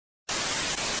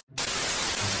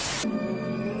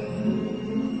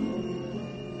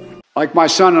Like my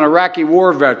son, an Iraqi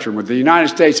war veteran with the United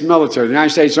States military, the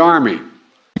United States Army.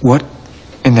 What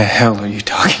in the hell are you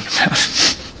talking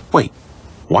about? Wait,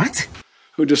 what?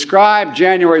 Who described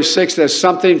January 6th as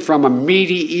something from a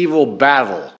medieval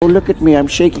battle. Oh, look at me, I'm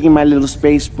shaking in my little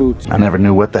space boots. I never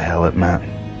knew what the hell it meant.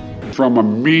 From a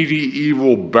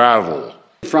medieval battle.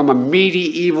 From a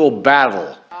medieval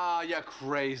battle. Oh, you're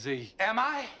crazy. Am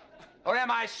I? Or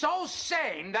am I so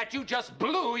sane that you just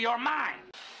blew your mind?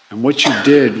 And what you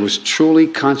did was truly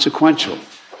consequential.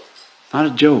 Not a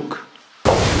joke.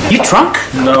 You drunk?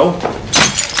 No.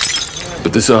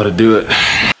 But this ought to do it.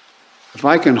 If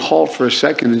I can halt for a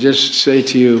second and just say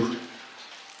to you...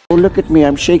 Oh, look at me,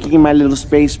 I'm shaking in my little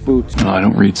space boots. No, I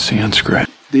don't read Sanskrit.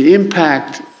 The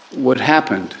impact, what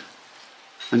happened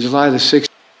on July the 6th...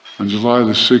 On July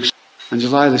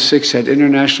the 6th had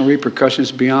international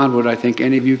repercussions beyond what I think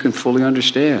any of you can fully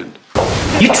understand.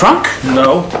 You drunk?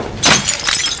 No.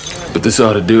 But this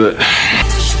ought to do it.